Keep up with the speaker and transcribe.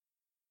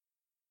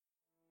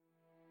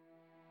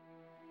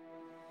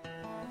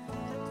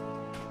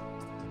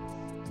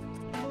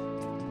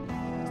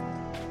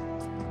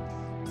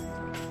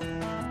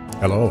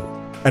Hello,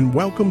 and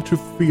welcome to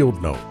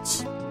Field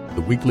Notes,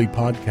 the weekly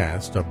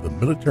podcast of the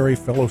Military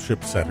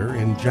Fellowship Center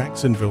in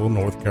Jacksonville,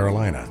 North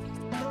Carolina,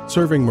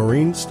 serving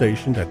Marines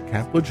stationed at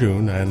Camp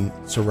Lejeune and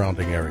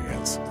surrounding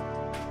areas.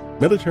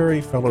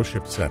 Military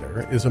Fellowship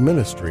Center is a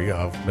ministry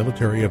of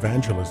Military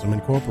Evangelism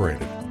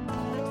Incorporated.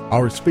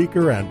 Our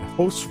speaker and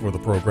host for the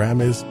program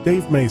is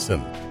Dave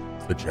Mason,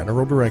 the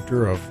General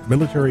Director of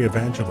Military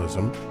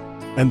Evangelism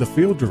and the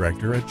Field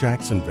Director at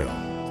Jacksonville.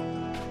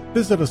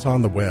 Visit us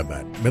on the web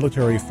at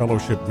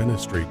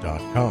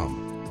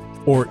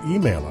militaryfellowshipministry.com or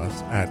email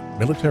us at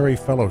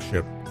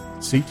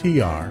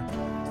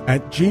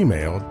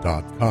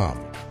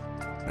militaryfellowshipctr@gmail.com.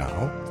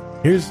 Now,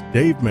 here's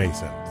Dave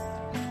Mason.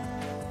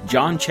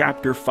 John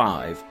chapter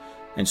 5,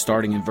 and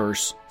starting in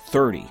verse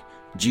 30,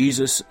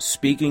 Jesus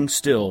speaking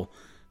still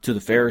to the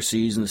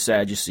Pharisees and the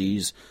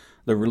Sadducees,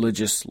 the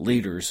religious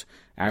leaders,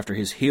 after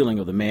his healing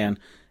of the man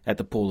at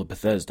the pool of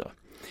Bethesda.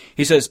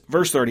 He says,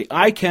 verse 30,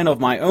 I can of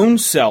my own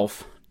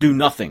self do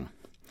nothing.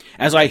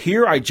 As I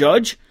hear, I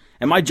judge,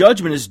 and my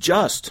judgment is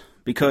just,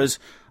 because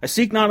I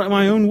seek not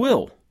my own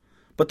will,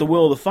 but the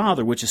will of the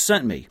Father which has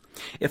sent me.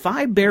 If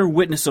I bear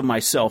witness of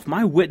myself,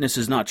 my witness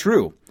is not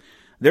true.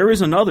 There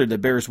is another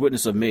that bears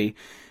witness of me,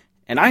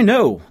 and I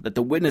know that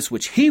the witness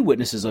which he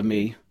witnesses of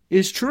me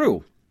is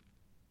true.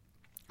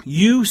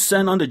 You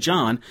sent unto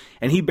John,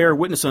 and he bare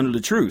witness unto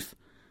the truth.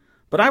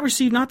 But I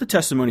receive not the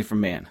testimony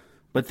from man,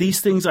 but these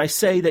things I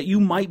say, that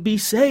you might be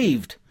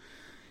saved.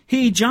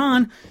 He,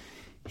 John,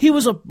 he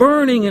was a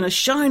burning and a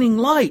shining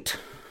light,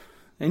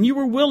 and you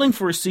were willing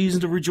for a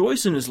season to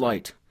rejoice in his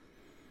light.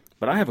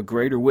 But I have a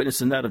greater witness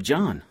than that of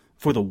John,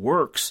 for the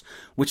works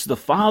which the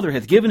Father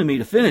hath given to me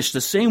to finish, the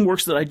same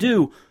works that I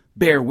do,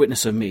 bear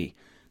witness of me,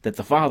 that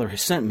the Father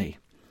has sent me.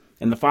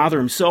 And the Father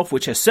himself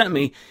which has sent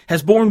me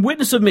has borne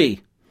witness of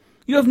me.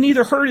 You have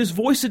neither heard his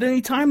voice at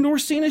any time, nor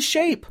seen his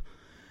shape.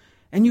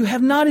 And you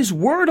have not his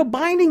word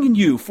abiding in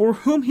you, for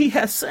whom he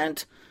hath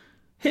sent,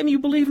 him you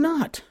believe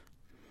not.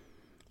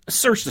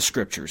 Search the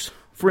Scriptures,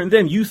 for in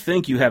them you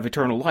think you have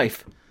eternal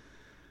life,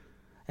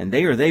 and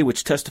they are they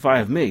which testify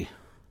of me.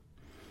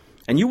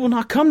 And you will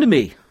not come to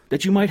me,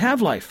 that you might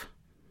have life.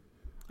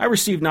 I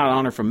receive not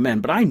honor from men,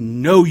 but I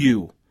know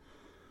you,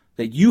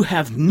 that you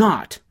have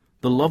not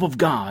the love of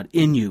God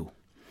in you.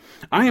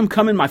 I am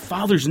come in my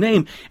Father's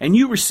name, and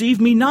you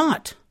receive me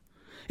not.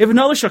 If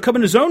another shall come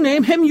in his own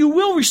name, him you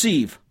will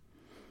receive.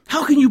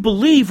 How can you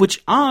believe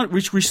which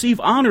receive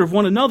honor of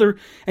one another,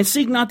 and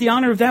seek not the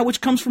honor of that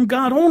which comes from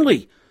God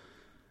only?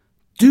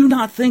 Do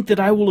not think that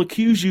I will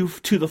accuse you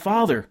to the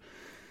Father.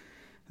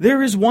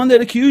 There is one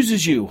that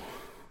accuses you,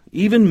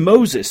 even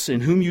Moses,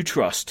 in whom you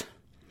trust.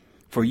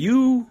 For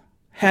you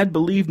had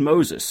believed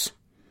Moses.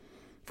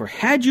 For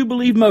had you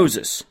believed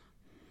Moses,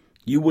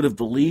 you would have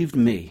believed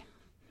me,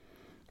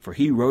 for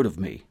he wrote of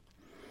me.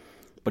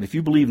 But if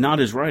you believe not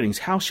his writings,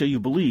 how shall you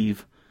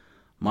believe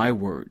my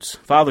words?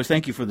 Father,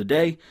 thank you for the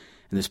day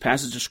and this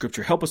passage of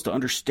Scripture. Help us to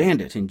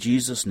understand it in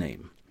Jesus'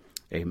 name.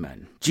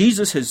 Amen.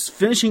 Jesus is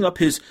finishing up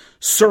his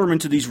sermon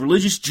to these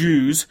religious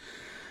Jews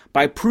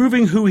by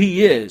proving who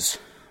he is,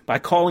 by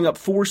calling up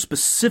four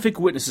specific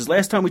witnesses.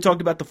 Last time we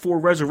talked about the four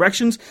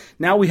resurrections.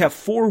 Now we have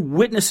four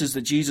witnesses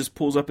that Jesus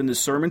pulls up in this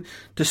sermon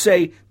to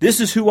say, this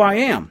is who I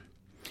am.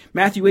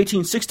 Matthew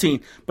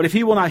 18:16, but if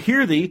he will not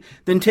hear thee,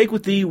 then take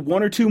with thee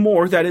one or two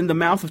more, that in the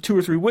mouth of two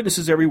or three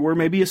witnesses every word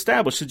may be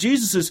established. So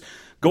Jesus is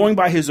going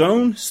by his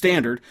own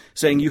standard,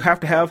 saying you have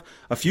to have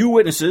a few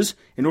witnesses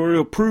in order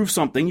to prove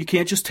something. You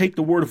can't just take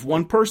the word of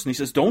one person. He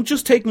says, don't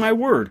just take my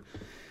word.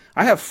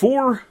 I have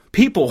four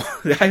people,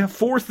 I have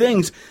four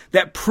things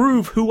that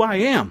prove who I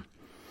am.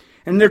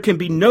 And there can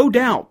be no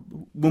doubt,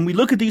 when we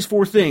look at these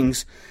four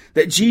things,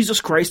 that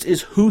Jesus Christ is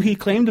who he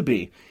claimed to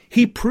be.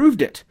 He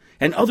proved it,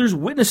 and others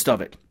witnessed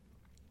of it.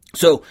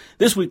 So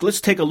this week,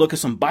 let's take a look at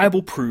some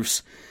Bible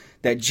proofs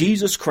that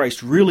Jesus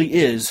Christ really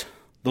is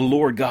the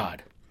Lord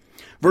God.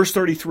 Verse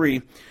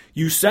 33,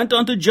 you sent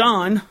unto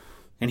John,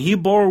 and he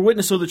bore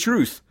witness of the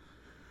truth.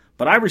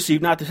 But I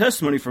received not the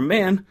testimony from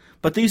man,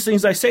 but these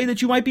things I say,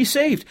 that you might be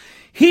saved.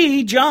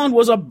 He, John,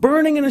 was a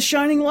burning and a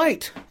shining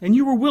light, and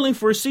you were willing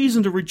for a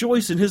season to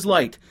rejoice in his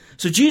light.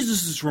 So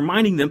Jesus is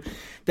reminding them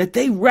that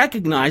they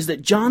recognize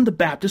that John the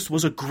Baptist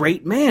was a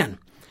great man.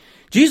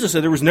 Jesus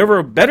said there was never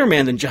a better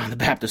man than John the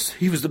Baptist.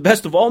 He was the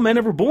best of all men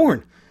ever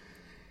born.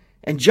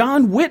 And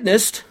John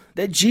witnessed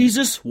that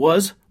Jesus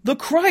was the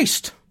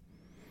Christ.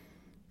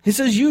 He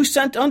says, you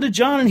sent unto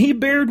John, and he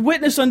bared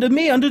witness unto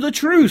me unto the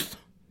truth.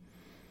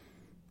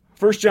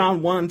 1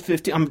 John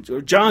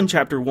 1:15, John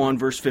chapter 1,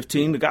 verse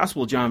 15, the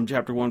Gospel of John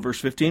chapter 1, verse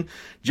 15.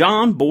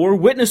 John bore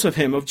witness of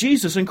him, of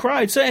Jesus, and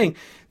cried, saying,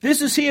 this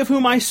is he of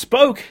whom I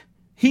spoke.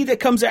 He that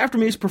comes after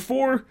me is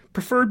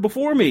preferred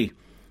before me,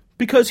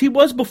 because he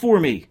was before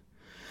me.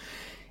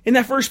 In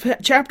that first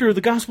chapter of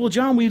the Gospel of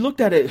John, we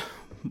looked at it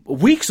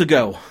weeks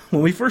ago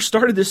when we first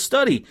started this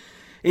study.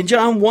 In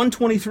John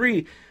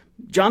 1:23,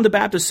 John the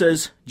Baptist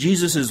says,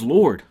 Jesus is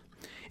Lord.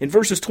 In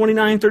verses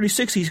 29 and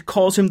 36, he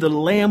calls him the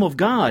Lamb of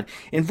God.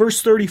 In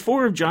verse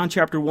 34 of John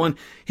chapter 1,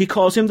 he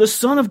calls him the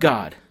Son of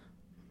God.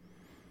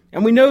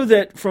 And we know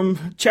that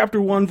from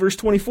chapter 1, verse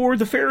 24,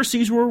 the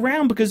Pharisees were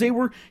around because they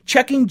were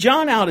checking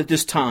John out at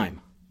this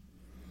time.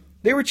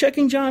 They were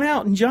checking John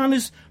out, and John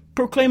is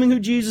proclaiming who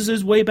Jesus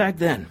is way back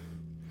then.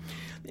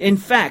 In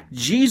fact,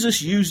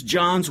 Jesus used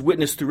John's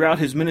witness throughout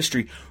his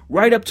ministry,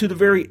 right up to the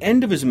very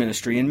end of his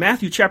ministry. In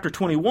Matthew chapter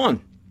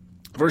 21,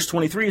 verse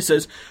 23, it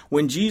says,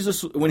 when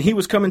he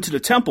was coming to the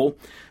temple,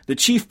 the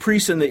chief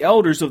priests and the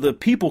elders of the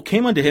people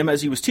came unto him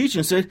as he was teaching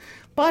and said,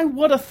 by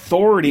what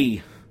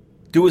authority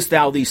doest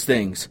thou these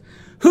things?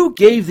 Who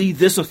gave thee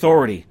this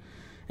authority?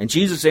 And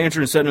Jesus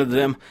answered and said unto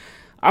them,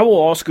 I will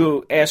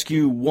also ask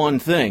you one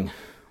thing,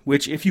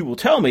 which if you will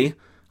tell me,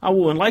 I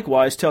will in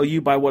likewise tell you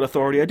by what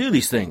authority I do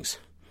these things.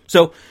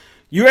 So,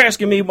 you're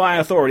asking me my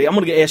authority. I'm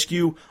going to ask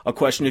you a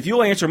question. If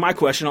you'll answer my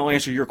question, I'll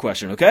answer your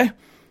question, okay?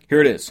 Here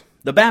it is.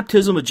 The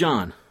baptism of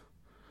John.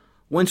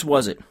 Whence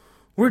was it?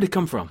 Where did it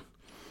come from?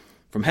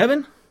 From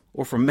heaven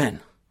or from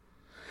men?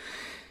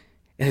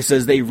 And it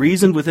says, they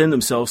reasoned within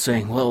themselves,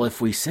 saying, well,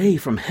 if we say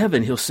from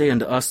heaven, he'll say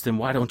unto us, then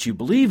why don't you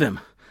believe him?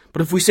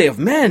 But if we say of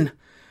men,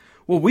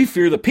 well, we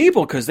fear the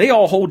people, because they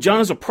all hold John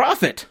as a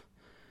prophet.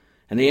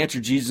 And they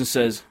answered Jesus and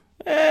says,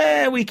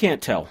 we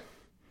can't tell. And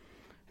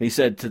he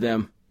said to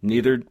them,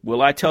 neither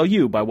will I tell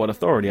you by what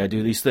authority I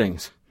do these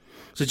things.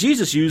 So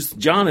Jesus used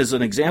John as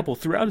an example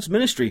throughout his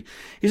ministry.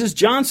 He says,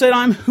 John said,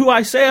 I'm who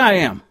I say I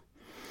am.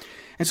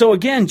 And so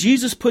again,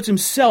 Jesus puts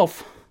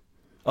himself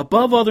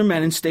above other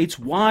men and states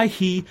why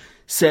he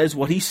says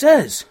what he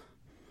says.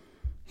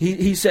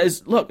 He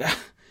says, look,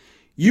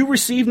 you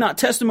receive not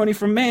testimony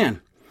from man,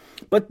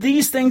 but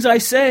these things I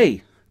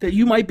say, that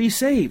you might be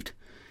saved.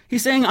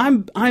 He's saying,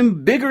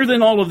 I'm bigger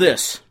than all of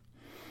this.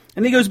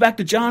 And he goes back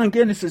to John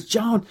again and says,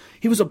 John,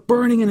 he was a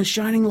burning and a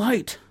shining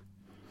light.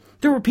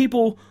 There were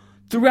people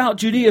throughout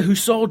Judea who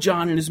saw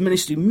John in his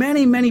ministry.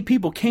 Many, many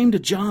people came to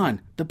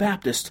John the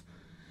Baptist.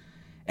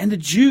 And the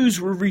Jews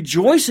were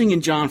rejoicing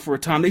in John for a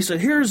time. They said,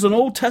 here's an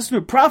Old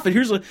Testament prophet.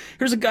 Here's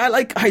a guy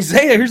like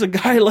Isaiah. Here's a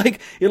guy like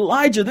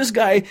Elijah. This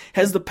guy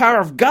has the power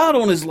of God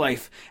on his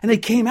life. And they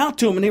came out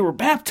to him and they were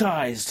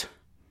baptized.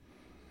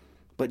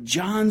 But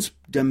John's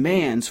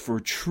demands for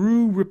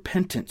true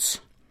repentance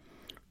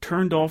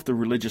turned off the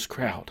religious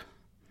crowd.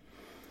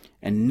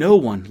 And no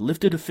one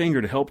lifted a finger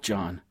to help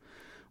John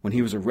when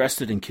he was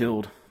arrested and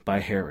killed by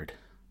Herod.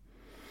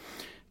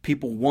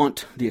 People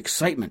want the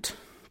excitement.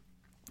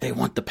 They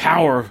want the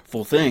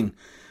powerful thing.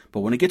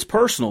 But when it gets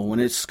personal,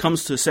 when it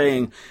comes to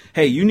saying,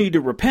 hey, you need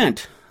to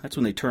repent, that's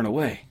when they turn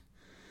away.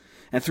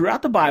 And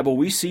throughout the Bible,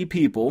 we see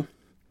people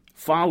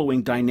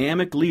following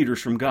dynamic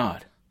leaders from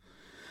God.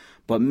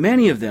 But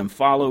many of them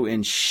follow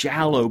in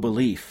shallow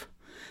belief.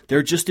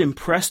 They're just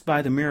impressed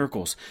by the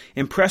miracles,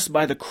 impressed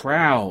by the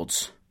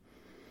crowds.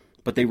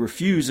 But they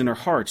refuse in their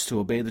hearts to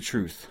obey the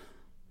truth.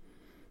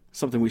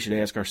 Something we should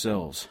ask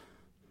ourselves.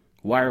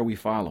 Why are we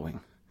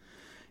following?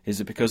 Is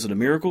it because of the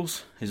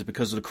miracles? Is it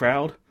because of the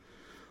crowd?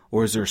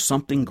 Or is there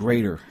something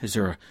greater? Is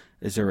there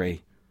a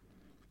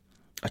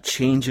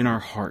change in our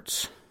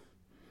hearts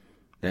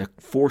that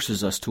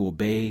forces us to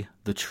obey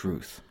the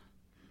truth?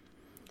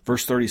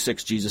 Verse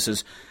 36, Jesus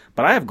says,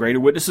 but I have greater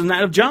witness than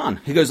that of John.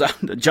 He goes,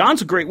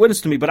 John's a great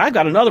witness to me, but I've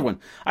got another one.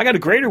 I got a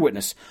greater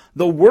witness.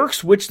 The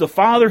works which the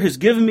Father has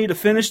given me to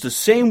finish, the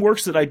same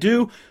works that I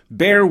do,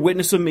 bear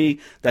witness of me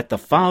that the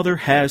Father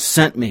has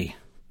sent me.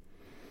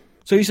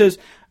 So he says,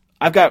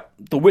 I've got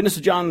the witness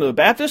of John the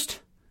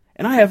Baptist,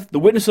 and I have the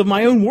witness of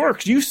my own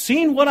works. You've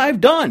seen what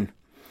I've done.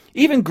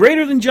 Even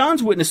greater than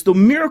John's witness, the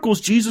miracles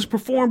Jesus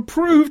performed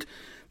proved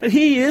that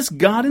he is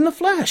God in the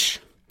flesh.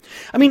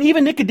 I mean,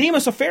 even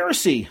Nicodemus, a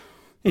Pharisee,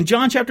 in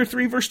John chapter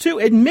 3, verse 2,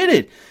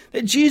 admitted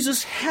that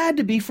Jesus had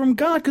to be from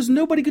God because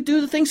nobody could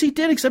do the things he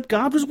did except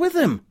God was with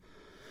him.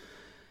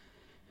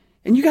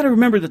 And you got to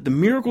remember that the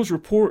miracles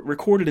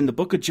recorded in the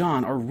book of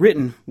John are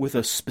written with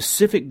a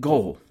specific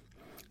goal.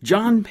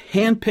 John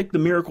handpicked the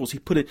miracles. He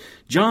put it.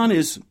 John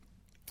is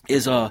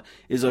a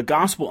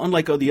gospel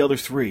unlike the other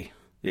three.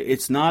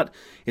 It's not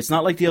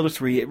like the other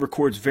three. It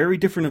records very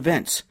different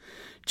events.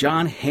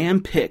 John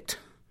handpicked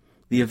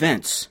the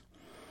events.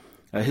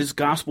 His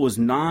gospel is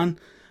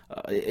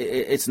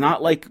it's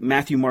not like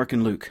Matthew, Mark,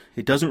 and Luke.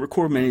 It doesn't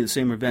record many of the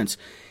same events.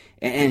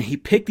 And he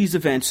picked these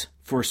events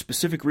for a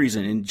specific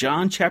reason. In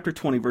John chapter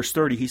 20, verse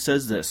 30, he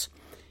says this,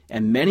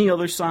 and many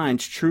other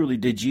signs truly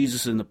did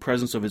Jesus in the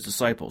presence of his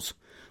disciples,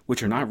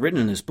 which are not written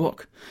in this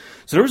book.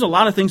 So there was a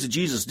lot of things that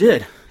Jesus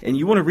did, and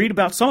you want to read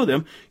about some of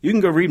them, you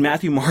can go read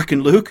Matthew, Mark,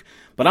 and Luke,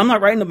 but I'm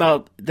not writing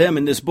about them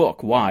in this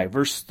book. Why?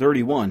 Verse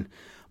 31,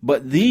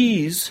 but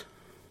these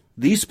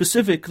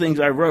specific things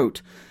I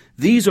wrote,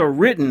 these are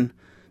written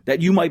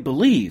that you might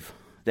believe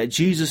that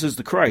Jesus is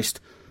the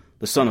Christ,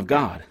 the Son of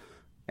God,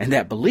 and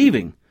that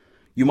believing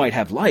you might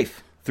have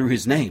life through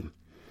his name.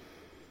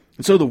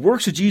 And so the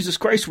works of Jesus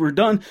Christ were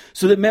done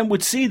so that men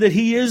would see that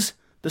he is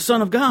the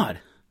Son of God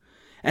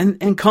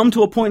and come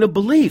to a point of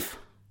belief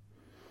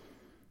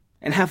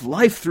and have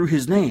life through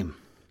his name.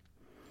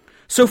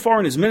 So far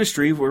in his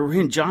ministry, we're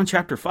in John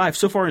chapter 5,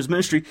 so far in his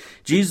ministry,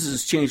 Jesus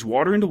has changed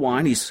water into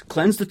wine, he's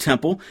cleansed the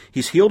temple,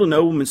 he's healed a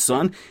nobleman's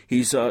son,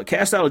 he's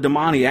cast out a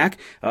demoniac,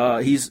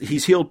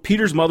 he's healed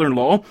Peter's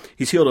mother-in-law,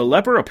 he's healed a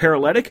leper, a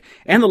paralytic,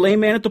 and the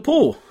lame man at the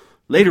pool.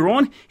 Later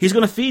on, he's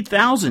going to feed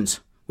thousands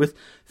with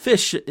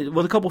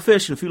a couple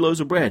fish and a few loaves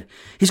of bread.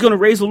 He's going to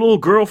raise a little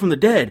girl from the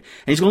dead,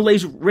 and he's going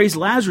to raise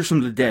Lazarus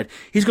from the dead.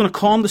 He's going to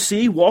calm the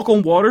sea, walk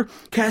on water,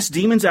 cast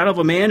demons out of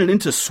a man and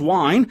into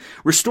swine,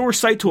 restore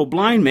sight to a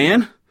blind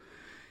man.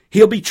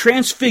 He'll be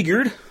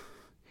transfigured.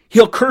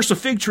 He'll curse a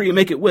fig tree and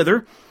make it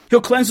wither. He'll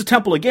cleanse the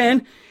temple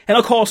again, and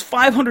he'll cause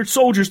 500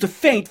 soldiers to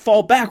faint,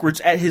 fall backwards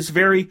at his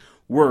very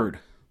word.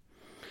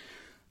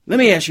 Let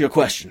me ask you a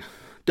question.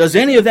 Does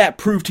any of that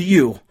prove to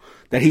you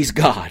that he's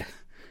God?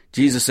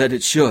 Jesus said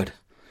it should.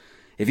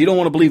 If you don't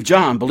want to believe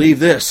John, believe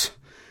this.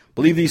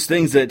 Believe these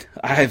things that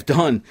I have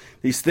done.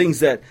 These things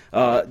that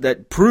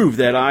prove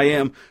that I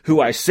am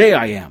who I say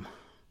I am.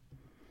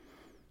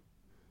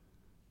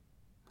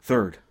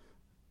 Third,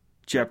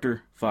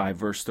 chapter 5,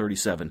 verse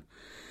 37.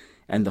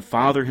 And the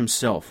Father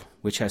himself,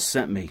 which has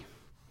sent me.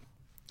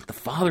 The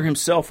Father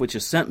himself, which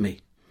has sent me.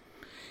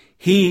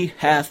 He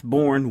hath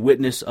borne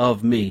witness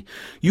of me.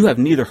 You have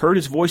neither heard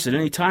his voice at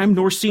any time,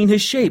 nor seen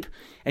his shape,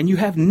 and you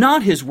have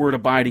not his word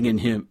abiding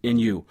in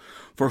you.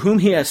 For whom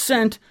he has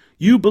sent,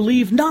 you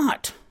believe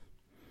not.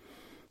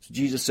 So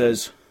Jesus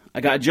says,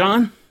 I got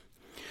John,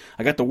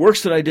 I got the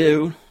works that I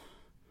do.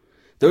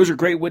 Those are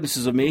great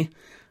witnesses of me,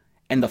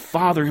 and the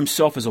Father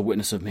himself is a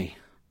witness of me.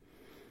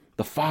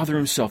 The Father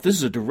himself. This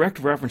is a direct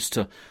reference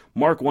to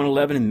Mark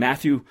 1:11 and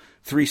Matthew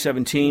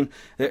 3:17.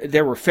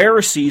 There were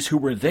Pharisees who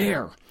were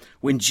there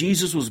when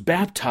Jesus was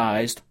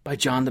baptized by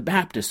John the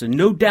Baptist, and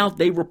no doubt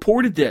they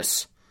reported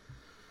this.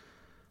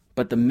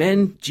 But the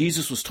men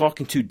Jesus was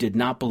talking to did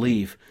not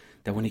believe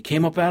that when he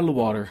came up out of the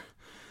water,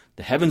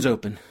 the heavens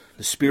opened,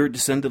 the Spirit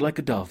descended like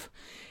a dove,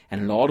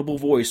 and an audible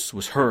voice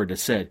was heard that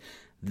said,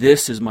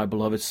 "This is my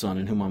beloved Son,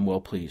 in whom I'm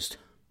well pleased."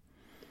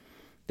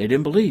 They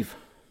didn't believe.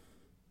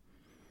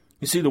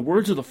 You see, the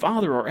words of the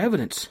Father are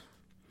evidence.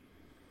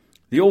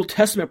 The Old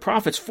Testament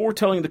prophets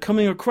foretelling the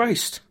coming of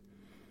Christ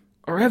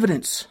are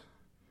evidence.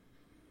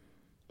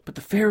 But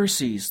the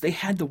Pharisees, they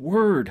had the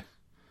Word.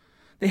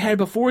 They had it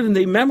before them.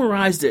 They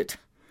memorized it.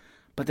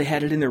 But they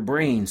had it in their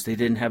brains. They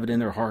didn't have it in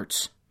their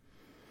hearts.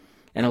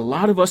 And a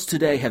lot of us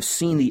today have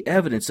seen the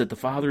evidence that the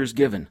Father has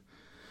given,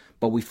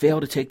 but we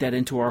fail to take that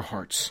into our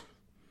hearts.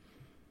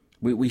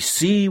 We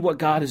see what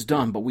God has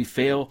done, but we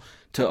fail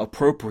to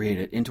appropriate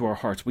it into our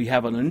hearts. We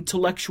have an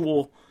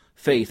intellectual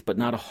faith, but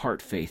not a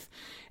heart faith.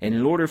 And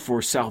in order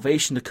for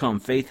salvation to come,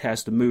 faith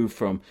has to move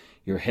from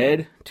your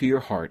head to your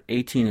heart,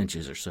 18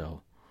 inches or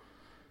so.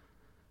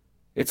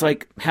 It's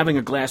like having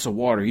a glass of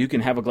water. You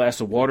can have a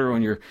glass of water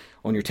on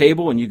your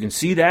table, and you can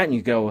see that, and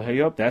you go, hey,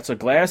 up, that's a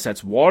glass,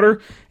 that's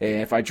water.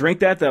 And if I drink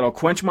that, that'll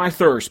quench my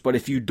thirst. But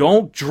if you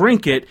don't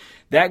drink it,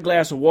 that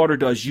glass of water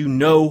does you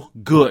no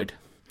good.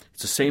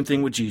 It's the same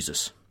thing with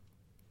Jesus.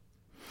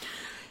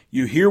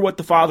 You hear what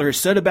the Father has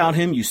said about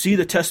him, you see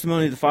the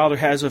testimony the Father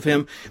has of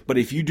him, but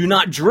if you do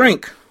not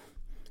drink,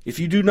 if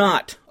you do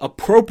not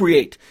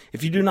appropriate,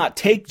 if you do not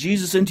take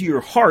Jesus into your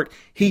heart,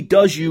 he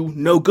does you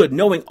no good.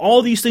 Knowing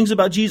all these things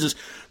about Jesus,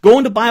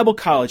 going to Bible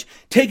college,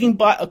 taking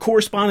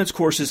correspondence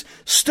courses,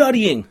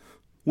 studying,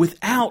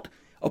 without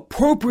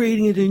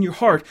appropriating it in your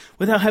heart,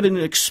 without having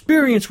an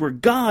experience where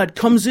God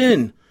comes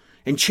in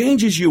and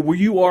changes you, where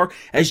you are,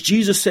 as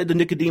Jesus said to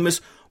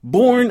Nicodemus,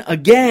 born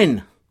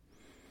again.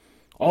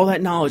 All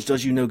that knowledge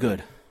does you no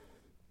good.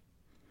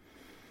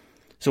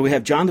 So we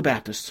have John the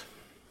Baptist.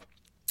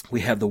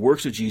 We have the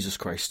works of Jesus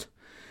Christ.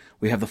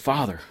 We have the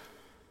Father.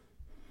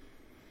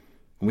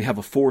 And we have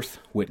a fourth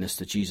witness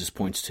that Jesus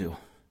points to.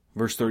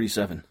 Verse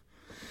 37.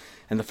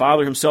 And the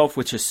Father himself,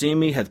 which has seen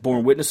me, hath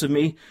borne witness of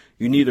me.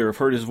 You neither have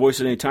heard his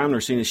voice at any time,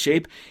 nor seen his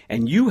shape.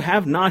 And you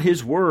have not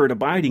his word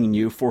abiding in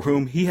you, for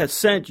whom he hath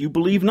sent, you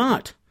believe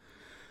not.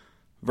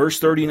 Verse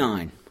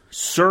 39.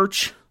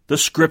 Search the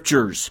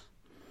Scriptures,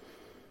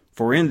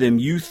 for in them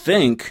you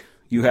think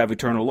you have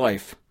eternal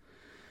life.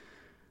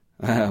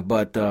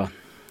 But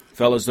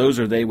fellas, those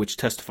are they which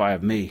testify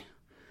of me.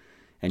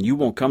 And you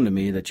won't come to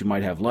me that you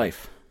might have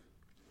life.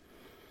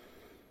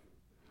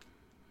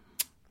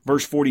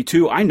 Verse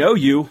 42, I know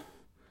you.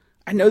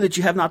 I know that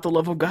you have not the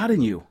love of God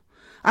in you.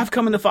 I've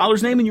come in the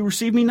Father's name, and you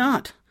receive me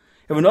not.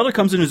 If another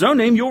comes in his own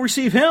name, you'll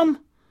receive him.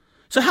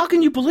 So how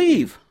can you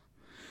believe?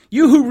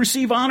 You who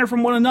receive honor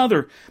from one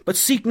another, but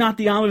seek not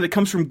the honor that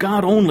comes from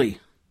God only.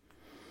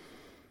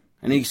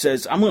 And he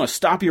says, I'm going to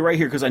stop you right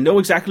here because I know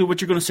exactly what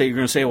you're going to say. You're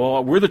going to say,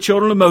 well, we're the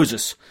children of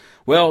Moses.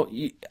 Well,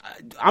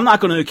 I'm not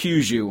going to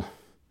accuse you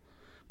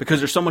because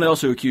there's someone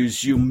else who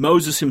accused you.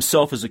 Moses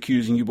himself is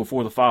accusing you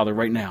before the Father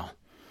right now.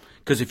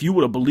 Because if you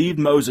would have believed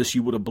Moses,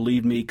 you would have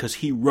believed me because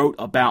he wrote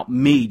about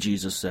me,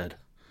 Jesus said.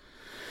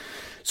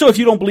 So if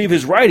you don't believe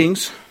his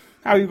writings,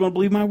 how are you going to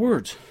believe my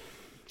words?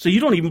 So you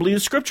don't even believe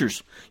the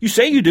Scriptures. You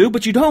say you do,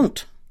 but you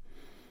don't.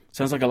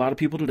 Sounds like a lot of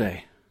people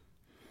today.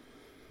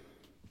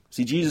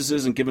 See, Jesus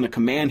isn't giving a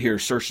command here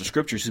to search the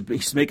Scriptures.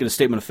 He's making a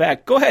statement of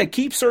fact. Go ahead,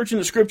 keep searching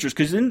the Scriptures,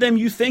 because in them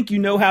you think you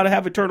know how to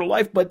have eternal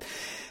life, but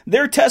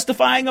they're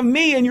testifying of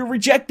me, and you're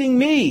rejecting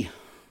me.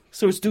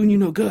 So it's doing you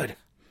no good.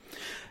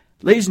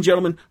 Ladies and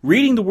gentlemen,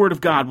 reading the Word of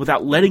God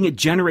without letting it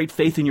generate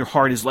faith in your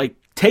heart is like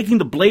taking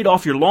the blade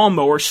off your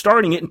lawnmower,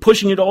 starting it, and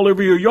pushing it all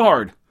over your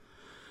yard.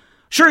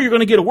 Sure, you're going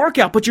to get a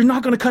workout, but you're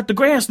not going to cut the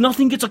grass.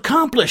 Nothing gets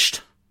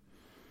accomplished.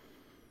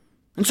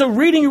 And so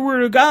reading your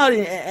Word of God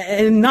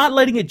and not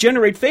letting it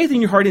generate faith in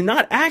your heart and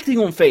not acting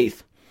on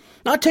faith,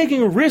 not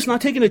taking a risk,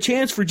 not taking a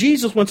chance for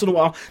Jesus once in a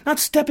while, not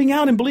stepping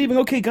out and believing,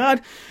 okay,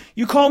 God,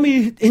 you call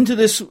me into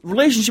this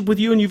relationship with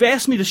you and you've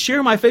asked me to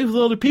share my faith with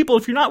other people.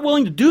 If you're not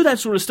willing to do that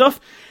sort of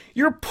stuff,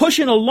 you're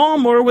pushing a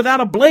lawnmower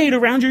without a blade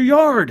around your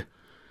yard.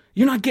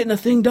 You're not getting a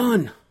thing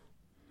done.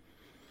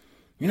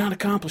 You're not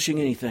accomplishing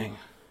anything.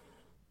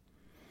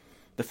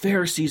 The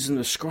Pharisees and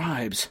the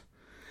scribes,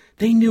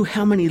 they knew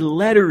how many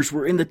letters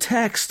were in the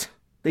text.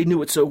 They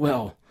knew it so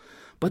well.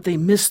 But they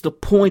missed the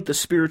point, the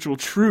spiritual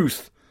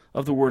truth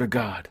of the Word of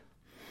God.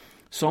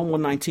 Psalm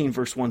 119,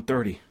 verse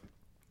 130.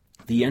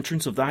 The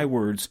entrance of thy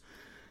words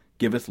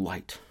giveth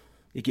light.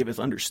 It giveth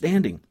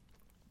understanding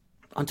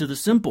unto the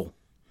simple.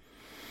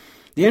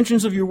 The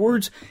entrance of your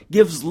words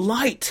gives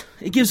light.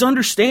 It gives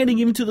understanding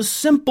even to the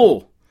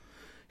simple.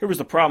 Here was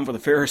the problem for the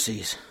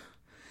Pharisees.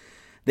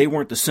 They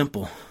weren't the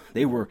simple.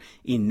 They were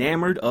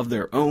enamored of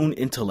their own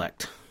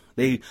intellect.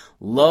 They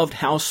loved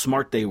how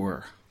smart they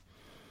were.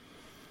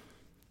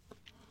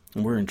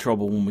 And we're in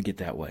trouble when we get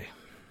that way.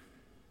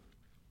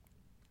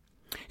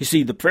 You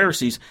see, the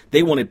Pharisees,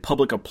 they wanted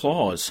public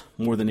applause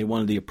more than they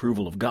wanted the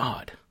approval of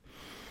God.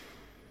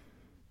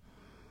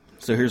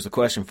 So here's the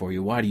question for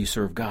you. Why do you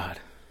serve God?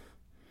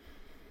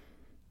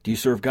 Do you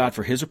serve God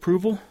for His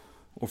approval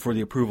or for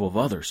the approval of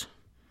others?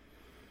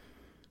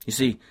 You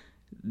see,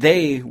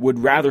 they would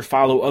rather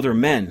follow other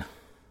men,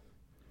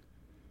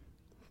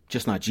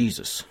 just not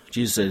Jesus.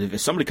 Jesus said,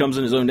 if somebody comes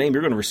in His own name,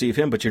 you're going to receive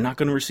him, but you're not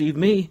going to receive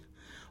me.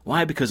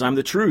 Why? Because I'm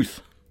the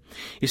truth.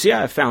 You see,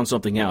 I have found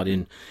something out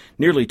in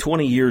nearly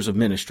 20 years of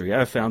ministry. I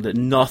have found that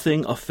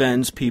nothing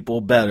offends people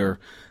better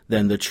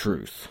than the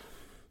truth.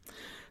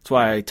 That's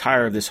why I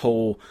tire of this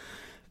whole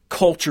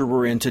culture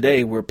we're in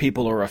today where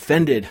people are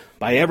offended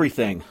by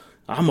everything.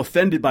 I'm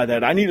offended by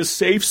that. I need a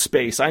safe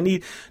space.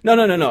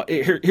 No.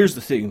 Here's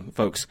the thing,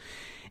 folks.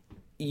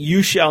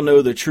 You shall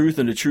know the truth,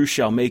 and the truth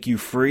shall make you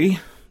free.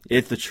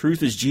 If the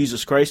truth is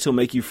Jesus Christ, He'll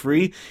make you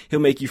free. He'll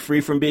make you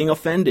free from being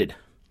offended.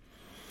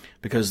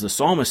 Because the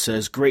psalmist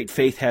says, great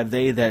faith have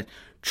they that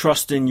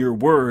trust in your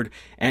word,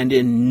 and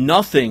in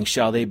nothing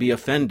shall they be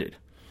offended.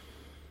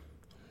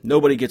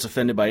 Nobody gets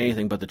offended by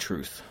anything but the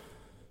truth.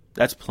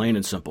 That's plain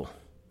and simple.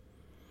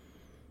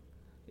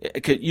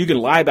 You can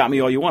lie about me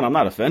all you want. I'm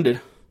not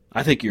offended.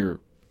 I think you're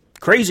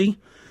crazy.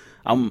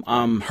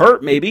 I'm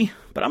hurt maybe,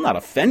 but I'm not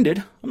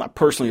offended. I'm not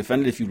personally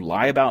offended if you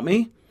lie about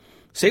me.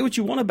 Say what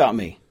you want about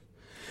me.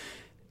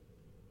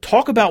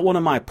 Talk about one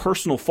of my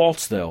personal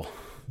faults, though.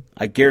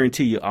 I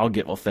guarantee you I'll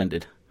get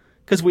offended.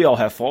 Because we all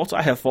have faults.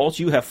 I have faults.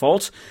 You have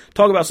faults.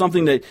 Talk about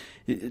something that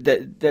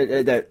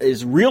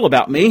is real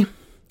about me,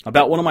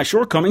 about one of my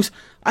shortcomings.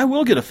 I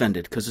will get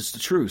offended because it's the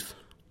truth.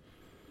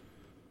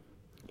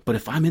 But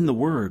if I'm in the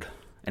Word,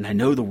 and I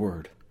know the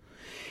Word,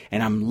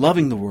 and I'm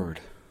loving the Word,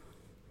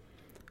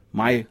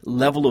 my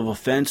level of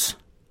offense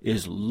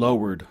is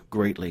lowered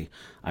greatly.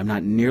 I'm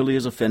not nearly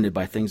as offended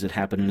by things that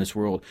happen in this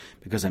world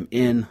because I'm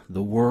in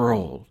the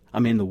world.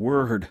 I'm in the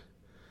Word.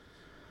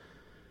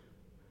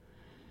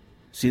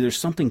 See, there's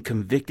something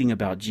convicting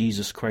about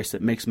Jesus Christ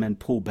that makes men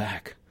pull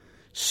back,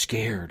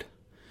 scared,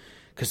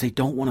 because they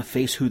don't want to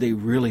face who they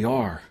really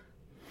are.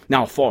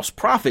 Now, a false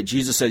prophet,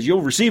 Jesus says,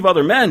 you'll receive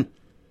other men.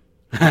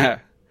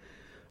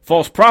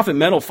 False prophet,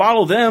 men will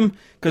follow them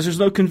because there's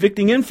no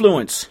convicting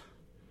influence.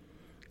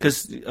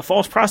 Because a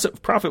false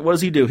prophet, what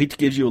does he do? He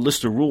gives you a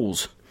list of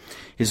rules.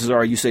 He says, all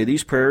right, you say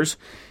these prayers,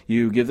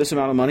 you give this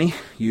amount of money,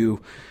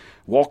 you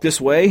walk this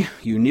way,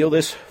 you kneel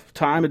this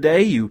time a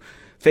day, you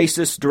face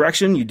this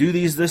direction, you do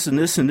this, and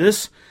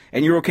this,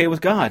 and you're okay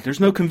with God. There's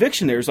no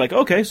conviction there. It's like,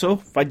 okay, so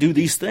if I do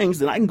these things,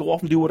 then I can go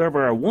off and do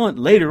whatever I want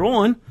later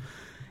on,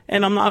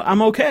 and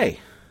I'm okay.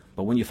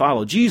 But when you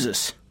follow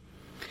Jesus,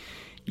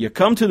 you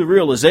come to the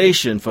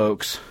realization,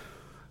 folks,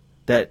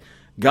 that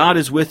God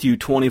is with you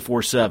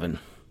 24/7.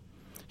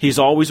 He's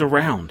always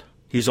around.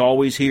 He's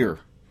always here.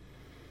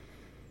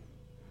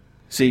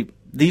 See,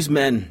 these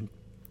men,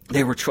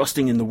 they were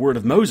trusting in the word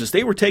of Moses.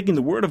 They were taking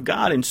the word of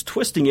God and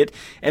twisting it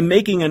and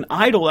making an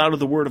idol out of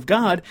the word of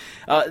God,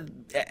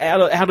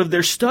 out of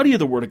their study of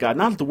the word of God.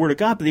 Not the word of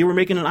God, but they were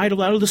making an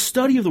idol out of the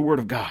study of the word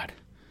of God.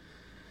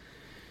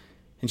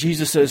 And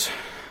Jesus says,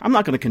 I'm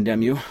not going to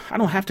condemn you. I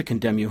don't have to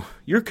condemn you.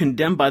 You're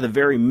condemned by the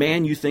very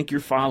man you think you're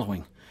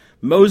following.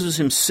 Moses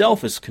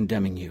himself is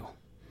condemning you.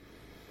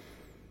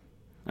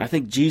 I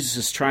think Jesus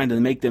is trying to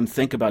make them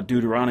think about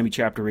Deuteronomy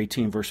chapter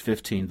 18, verse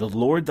 15. The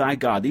Lord thy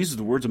God, these are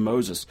the words of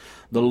Moses,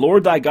 the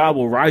Lord thy God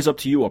will rise up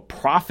to you a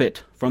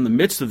prophet from the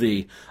midst of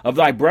thee, of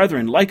thy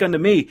brethren, like unto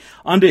me.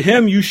 Unto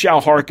him you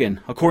shall hearken,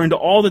 according to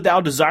all that thou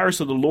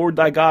desirest of the Lord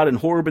thy God in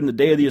Horeb in the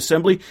day of the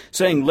assembly,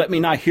 saying, let me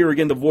not hear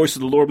again the voice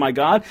of the Lord my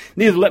God,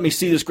 neither let me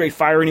see this great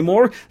fire any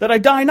more, that I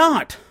die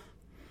not.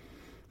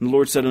 And the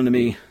Lord said unto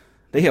me,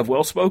 they have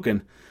well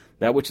spoken,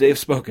 that which they have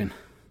spoken.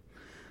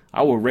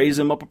 I will raise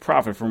him up a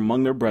prophet from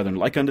among their brethren,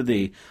 like unto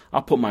thee.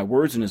 I'll put my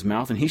words in his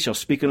mouth, and he shall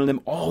speak unto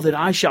them all that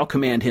I shall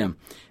command him.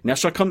 And it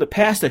shall come to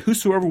pass that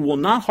whosoever will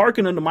not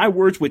hearken unto my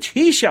words, which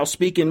he shall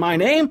speak in my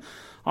name,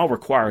 I'll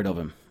require it of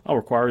him. I'll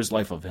require his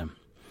life of him.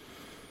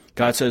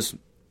 God says,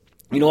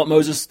 you know what,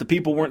 Moses? The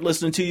people weren't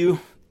listening to you.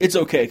 It's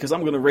okay, because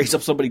I'm going to raise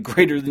up somebody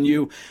greater than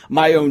you,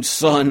 my own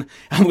son.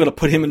 I'm going to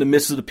put him in the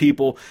midst of the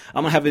people.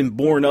 I'm going to have him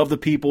born of the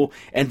people,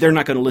 and they're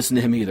not going to listen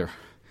to him either.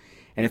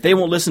 And if they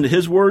won't listen to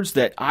his words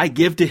that I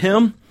give to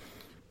him,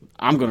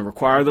 I'm going to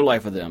require the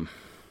life of them.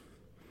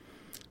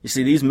 You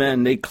see, these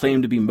men, they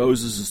claim to be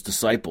Moses'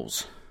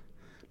 disciples,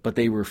 but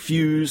they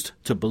refused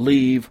to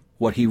believe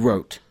what he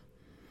wrote.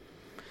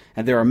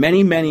 And there are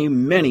many, many,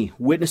 many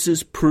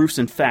witnesses, proofs,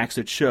 and facts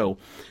that show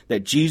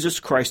that Jesus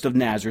Christ of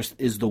Nazareth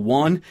is the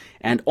one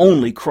and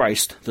only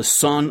Christ, the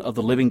Son of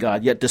the living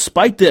God. Yet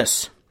despite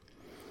this,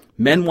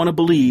 men want to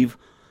believe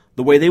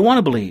the way they want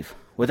to believe,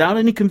 without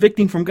any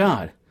convicting from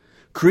God,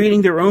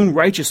 creating their own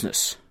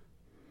righteousness.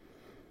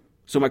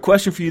 So my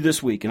question for you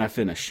this week, and I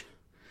finish.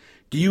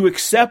 Do you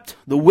accept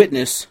the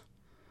witness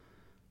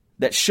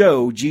that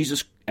show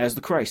Jesus as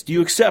the Christ? Do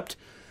you accept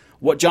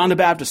what John the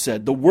Baptist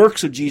said, the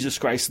works of Jesus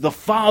Christ, the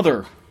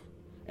Father,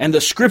 and the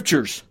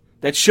Scriptures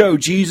that show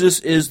Jesus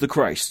is the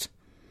Christ?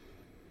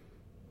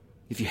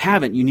 If you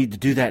haven't, you need to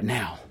do that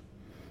now.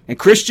 And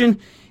Christian,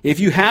 if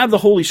you have the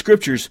Holy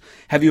Scriptures,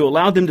 have you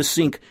allowed them to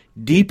sink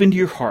deep into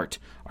your heart?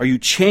 Are you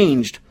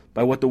changed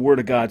by what the Word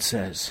of God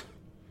says?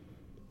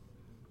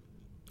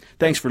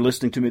 Thanks for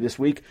listening to me this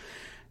week.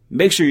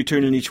 Make sure you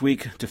tune in each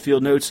week to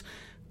Field Notes.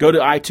 Go to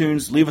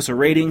iTunes, leave us a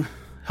rating.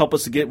 Help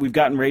us to we've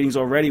gotten ratings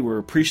already. We're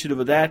appreciative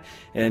of that.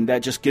 And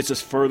that just gets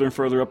us further and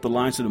further up the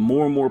line so that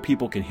more and more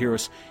people can hear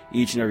us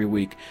each and every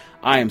week.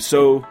 I am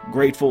so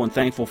grateful and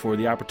thankful for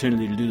the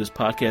opportunity to do this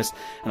podcast.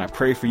 And I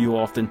pray for you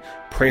often.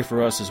 Pray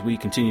for us as we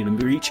continue to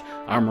reach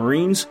our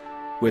Marines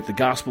with the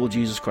gospel of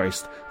Jesus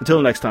Christ.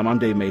 Until next time, I'm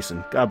Dave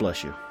Mason. God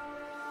bless you.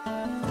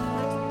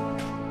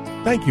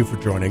 Thank you for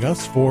joining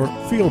us for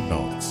Field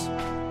Notes.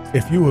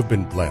 If you have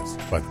been blessed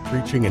by the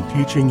preaching and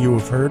teaching you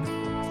have heard,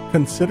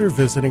 consider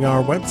visiting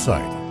our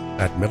website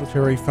at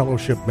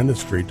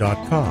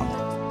militaryfellowshipministry.com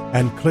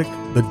and click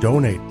the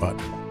Donate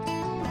button.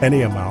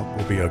 Any amount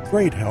will be a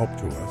great help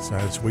to us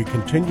as we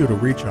continue to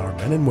reach our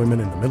men and women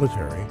in the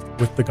military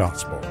with the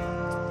gospel.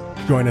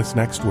 Join us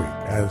next week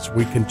as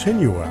we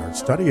continue our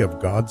study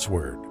of God's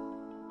Word.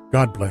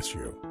 God bless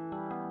you.